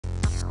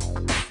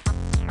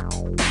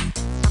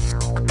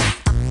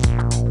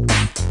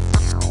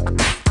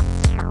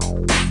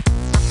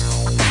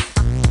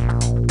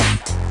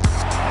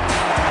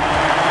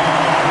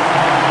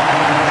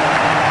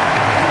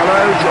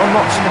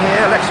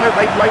hope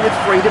they play with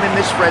freedom in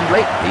this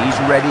friendly. He's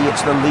ready,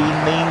 it's the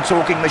lean, mean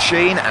talking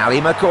machine,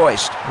 Ali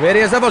McCoist. Ready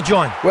as ever,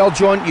 John. Well,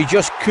 John, you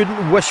just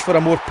couldn't wish for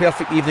a more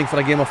perfect evening for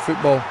a game of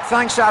football.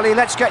 Thanks, Ali.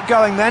 Let's get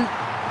going then.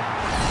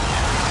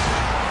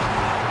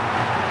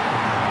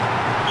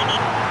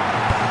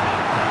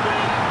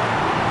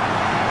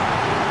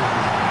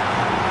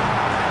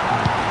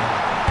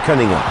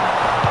 Cunningham.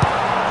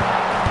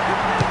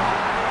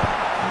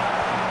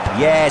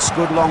 Yes,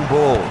 good long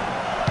ball.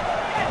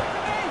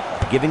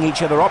 Giving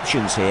each other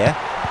options here.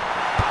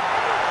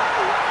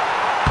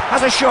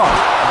 Has a shot.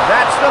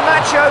 That's the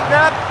match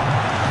opener.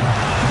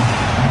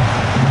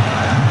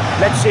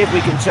 Let's see if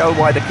we can tell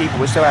why the keeper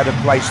was so out of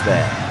place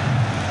there.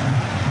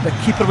 The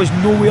keeper was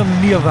nowhere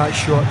near that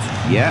shot.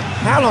 Yeah.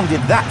 How long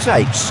did that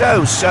take?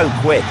 So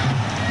quick.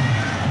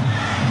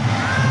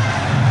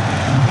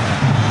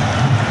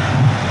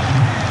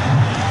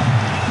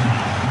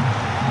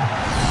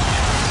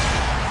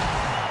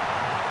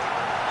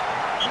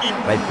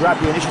 They've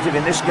grabbed the initiative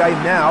in this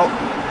game now.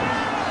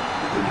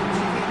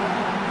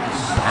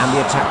 And the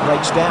attack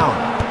breaks down.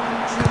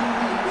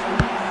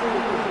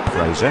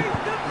 Fraser.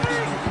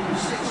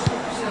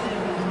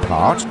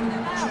 Hart.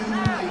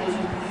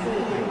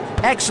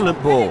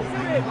 Excellent ball.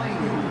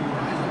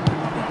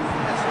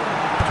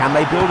 Can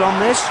they build on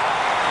this?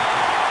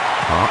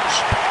 Hart.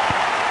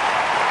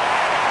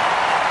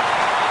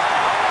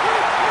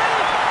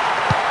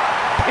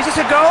 Is this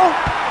a goal?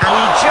 And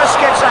he just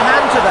gets a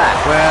hand to that.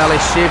 Well, he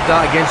saved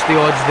that against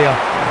the odds there.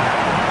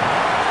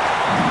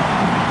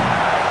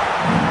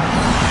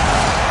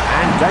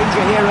 And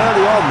danger here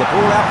early on, the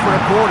ball out for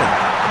a corner.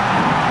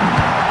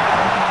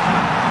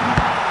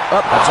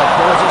 That's a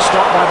quality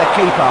stop by the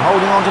keeper,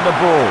 holding on to the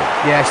ball.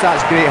 Yes,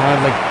 that's great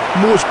handling.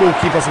 Most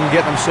goalkeepers can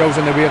get themselves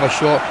in the way of a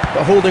shot,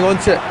 but holding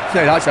on to it,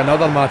 now that's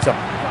another matter.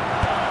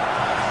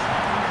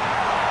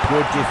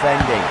 Good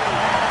defending.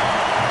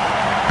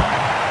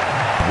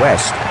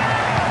 West.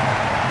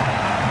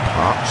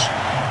 Marks.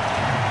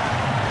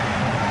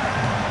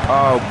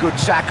 Oh, good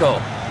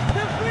tackle.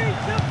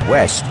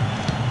 West.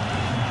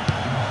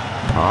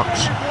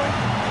 Marks.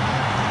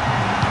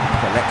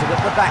 Collected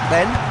at the back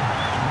then.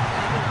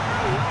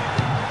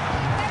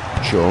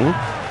 Chung.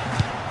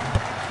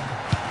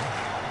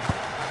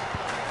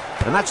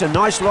 And that's a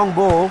nice long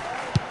ball.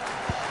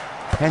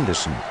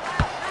 Henderson.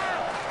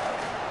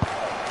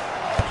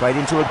 Played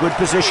into a good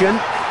position.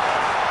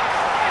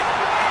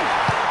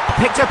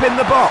 Picked up in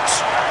the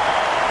box.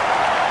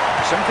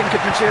 Something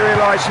could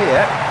materialise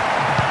here.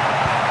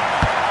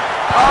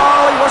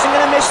 Oh, he wasn't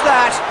going to miss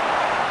that.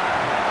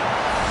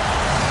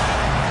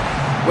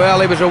 Well,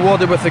 he was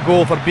rewarded with the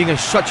goal for being in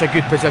such a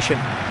good position.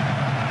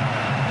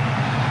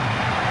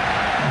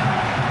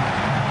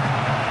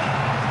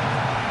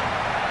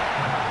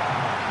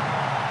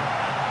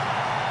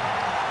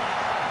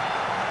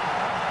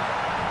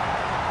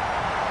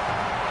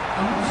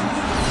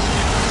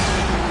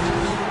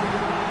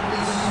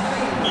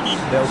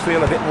 They'll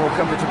feel a bit more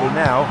comfortable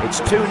now.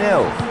 It's 2-0.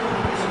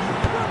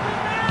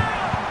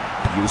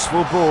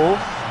 Useful ball.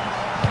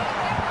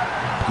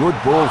 Good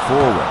ball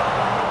forward.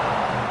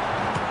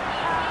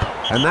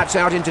 And that's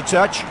out into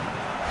touch.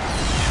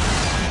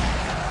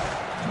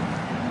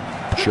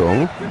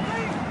 Chung.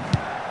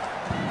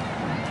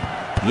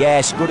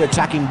 Yes, good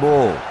attacking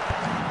ball.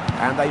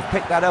 And they've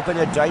picked that up in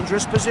a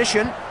dangerous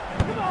position.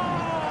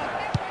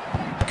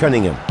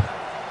 Cunningham.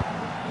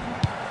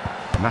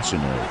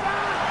 Masino.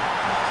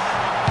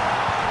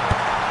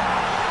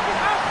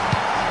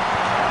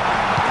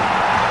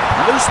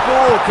 Loose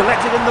ball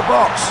collected in the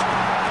box.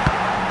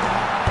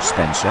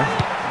 Spencer.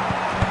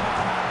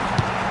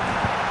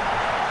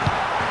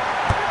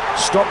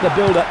 Stop the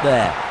build-up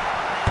there.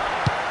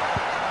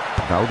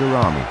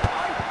 Valderrami.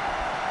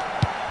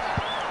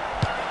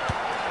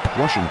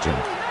 Washington.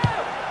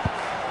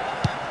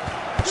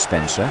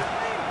 Spencer.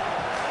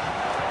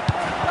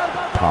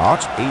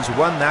 Hart. He's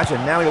won that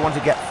and now he'll want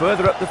to get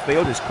further up the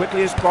field as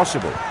quickly as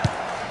possible.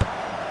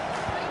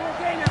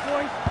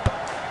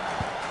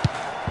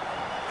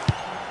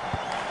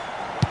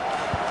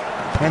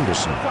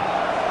 Henderson.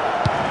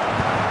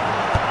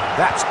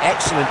 That's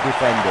excellent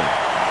defending.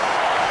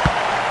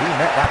 He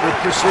met that with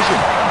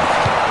precision.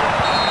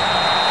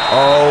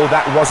 Oh,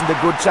 that wasn't a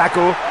good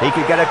tackle. He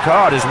could get a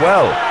card as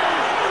well.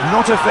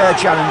 Not a fair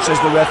challenge, says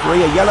the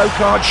referee. A yellow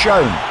card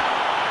shown.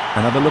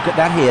 Another look at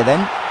that here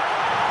then.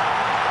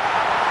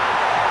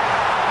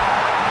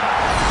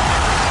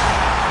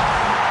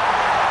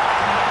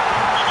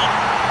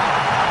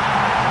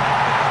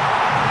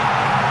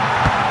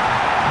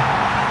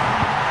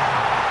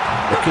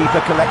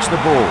 Keeper collects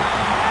the ball.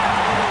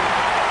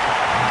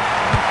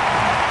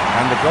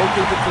 And the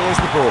goalkeeper clears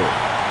the ball.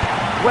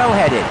 Well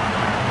headed.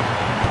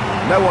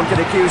 No one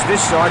can accuse this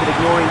side of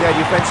ignoring their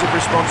defensive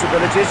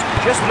responsibilities.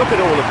 Just look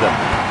at all of them.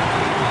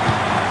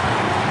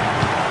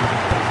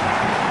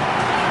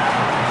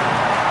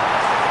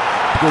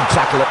 Good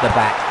tackle at the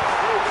back.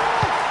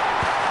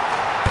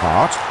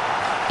 Hart.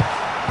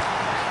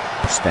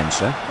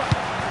 Spencer.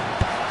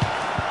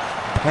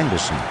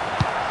 Henderson.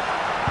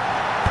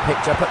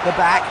 Picked up at the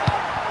back.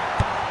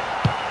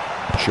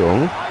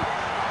 Chung.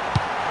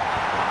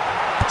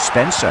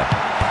 Spencer.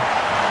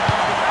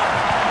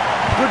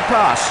 Good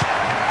pass.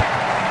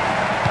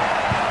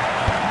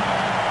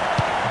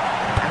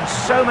 And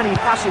so many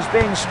passes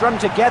being strung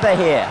together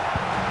here.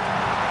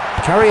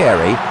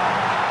 Carrieri.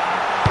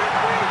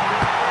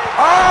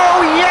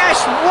 Oh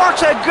yes,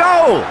 what a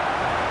goal!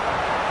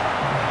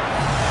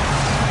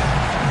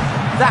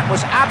 That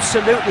was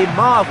absolutely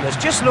marvellous.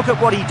 Just look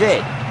at what he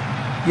did.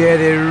 Yeah,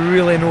 they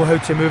really know how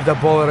to move the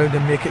ball around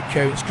and make it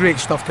count. It's great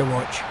stuff to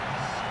watch.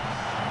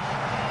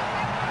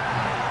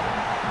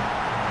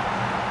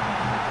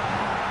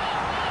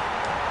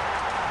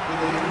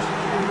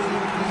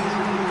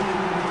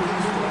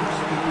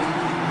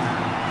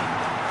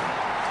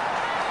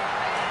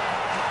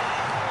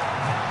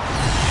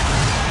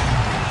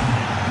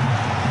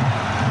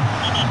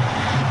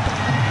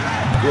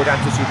 Good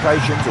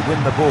anticipation to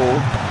win the ball.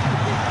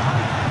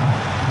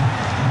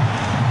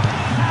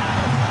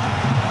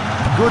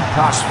 Good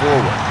pass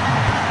forward.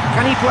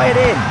 Can he play it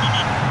in?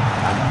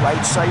 And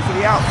played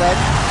safely out then.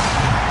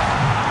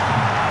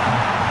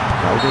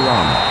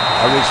 Valderrama.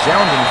 A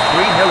resounding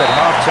 3-0 at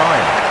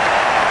half-time.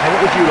 Now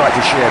what would you like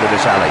to share with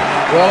us, Ali?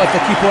 Well, if they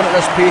keep on at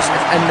this pace,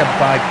 it's in the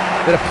bag.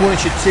 Their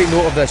opponents should take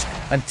note of this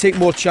and take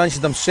more chances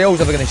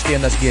themselves if they're going to stay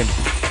in this game.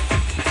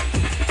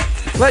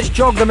 Let's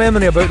jog the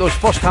memory about those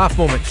first half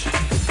moments.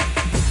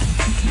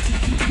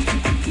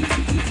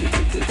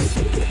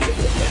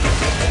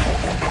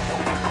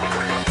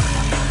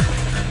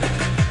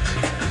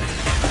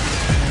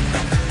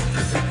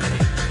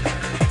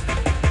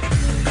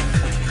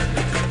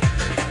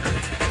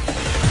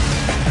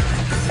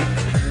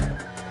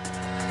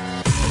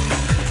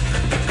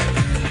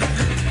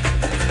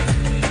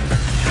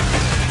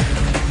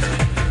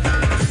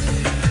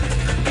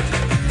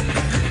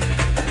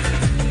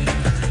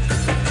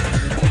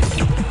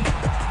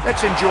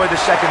 Let's enjoy the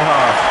second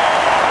half.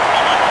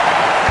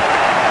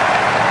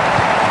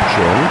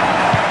 Chung.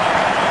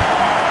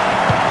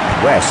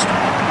 West.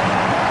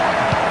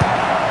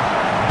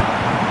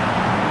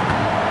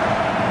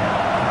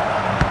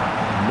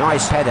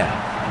 Nice header.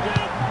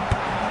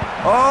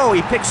 Oh,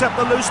 he picks up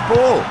the loose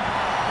ball.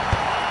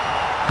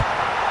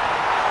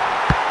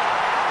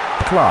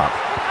 Clark.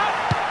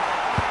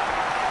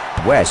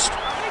 West.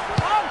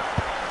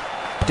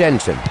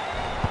 Denton.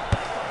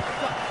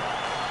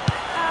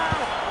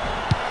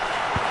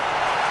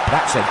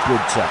 That's a good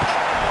touch.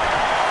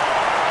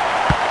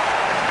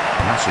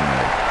 Massimo.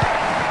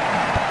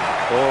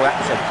 Oh, that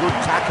was a good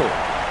tackle.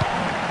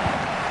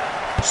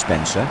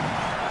 Spencer.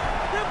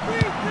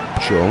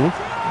 Chung.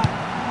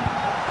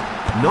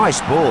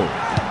 Nice ball.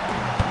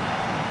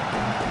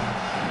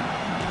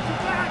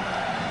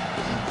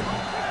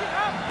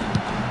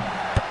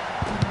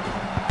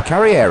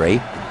 Carrieri.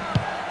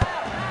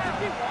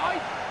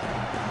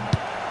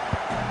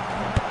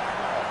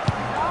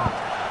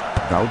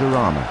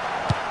 Valderrama.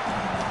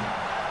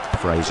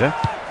 Fraser.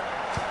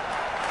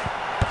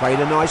 Played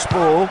a nice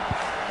ball.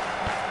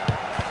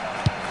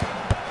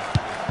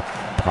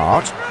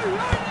 Hart.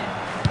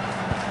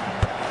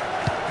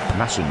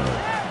 Massimo.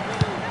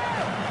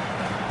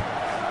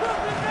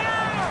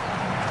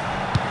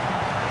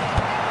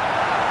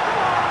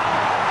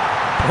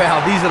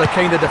 Well, these are the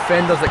kind of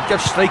defenders that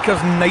give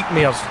strikers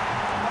nightmares.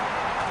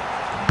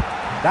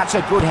 That's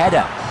a good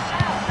header.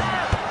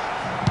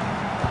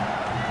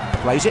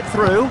 Plays it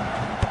through.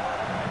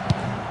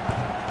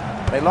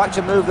 They like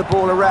to move the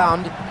ball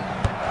around.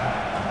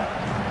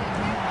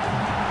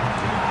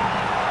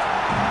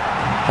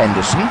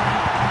 Henderson.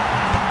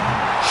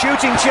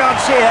 Shooting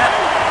chance here.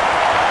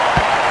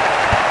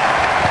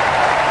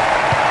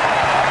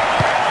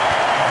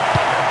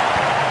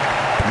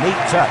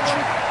 Neat touch.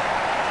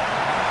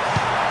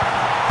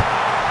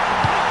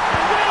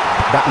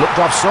 That looked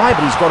offside,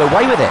 but he's got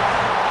away with it.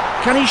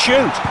 Can he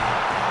shoot?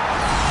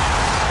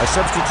 A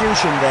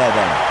substitution there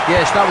then.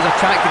 Yes, that was a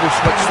tactical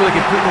switch so they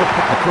could put more...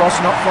 The cross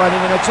not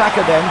finding an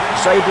attacker then.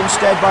 Saved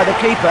instead by the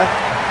keeper.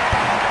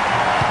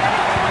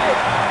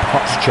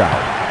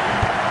 Hochschild.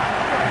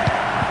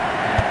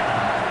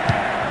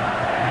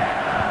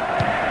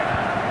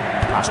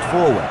 Passed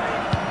forward.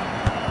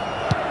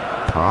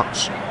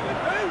 Hartz.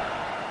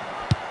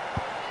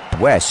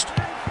 West.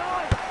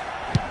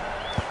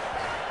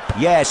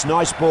 Yes,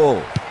 nice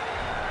ball.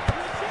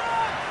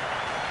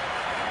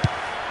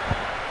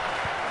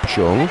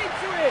 Chung.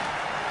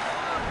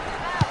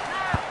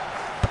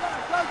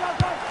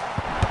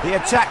 The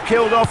attack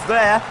killed off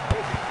there.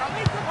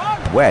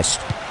 West.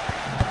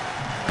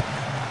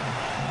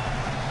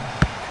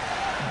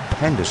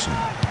 Henderson.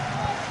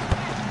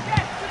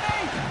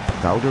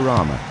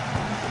 Valderrama.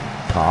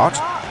 Hart.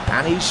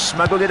 And he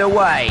smuggled it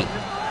away.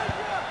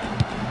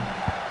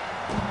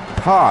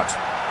 Hart.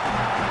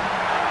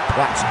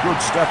 That's good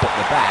stuff at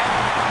the back.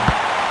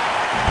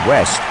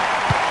 West.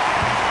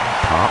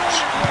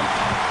 Hart.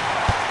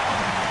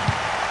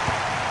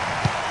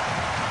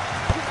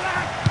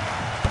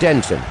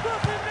 Denton.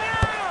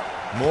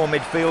 More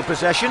midfield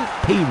possession.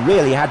 He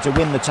really had to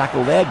win the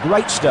tackle there.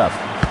 Great stuff.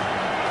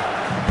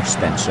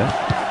 Spencer.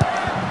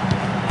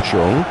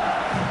 Chung.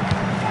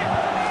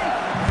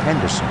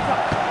 Henderson.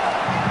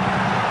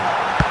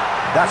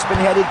 That's been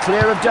headed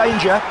clear of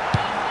danger.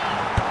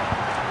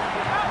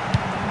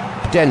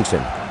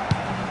 Denton.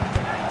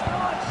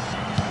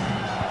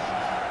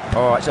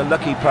 Oh, it's a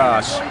lucky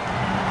pass.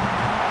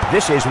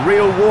 This is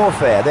real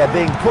warfare. They're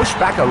being pushed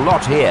back a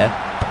lot here.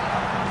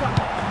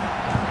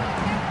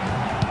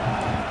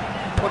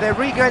 Well, they're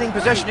regaining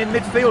possession in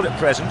midfield at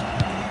present.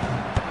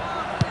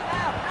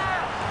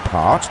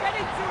 Hart.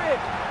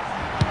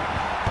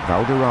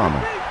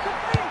 Valderrama.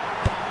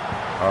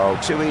 Oh,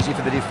 too easy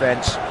for the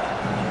defence.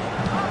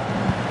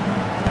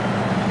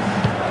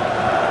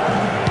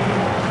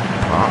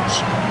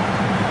 Marks.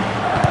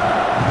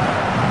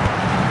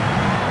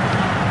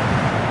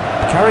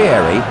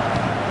 Carrieri.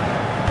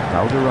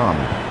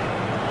 Valderrama.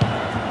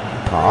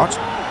 Hart.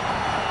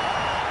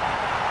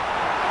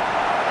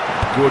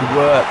 Good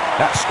work.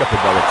 That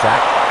scuppered their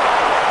attack.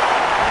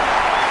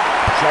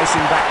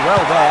 Chasing back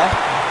well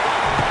there.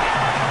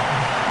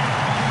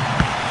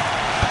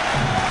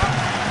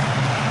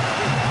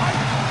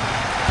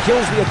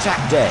 Kills the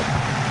attack dead.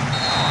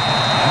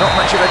 Not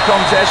much of a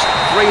contest.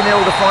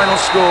 3-0 the final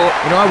score.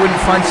 You know, I wouldn't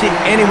fancy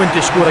anyone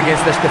to score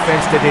against this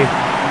defence today.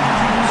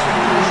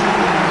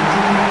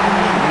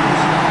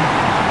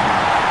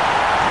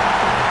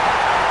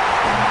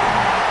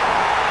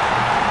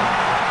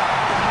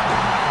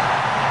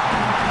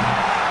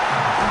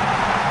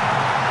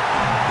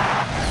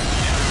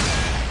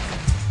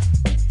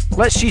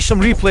 Let's see some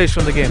replays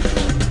from the game.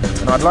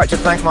 And I'd like to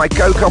thank my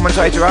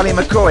co-commentator Ali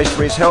McCoy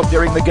for his help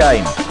during the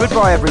game.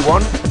 Goodbye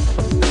everyone.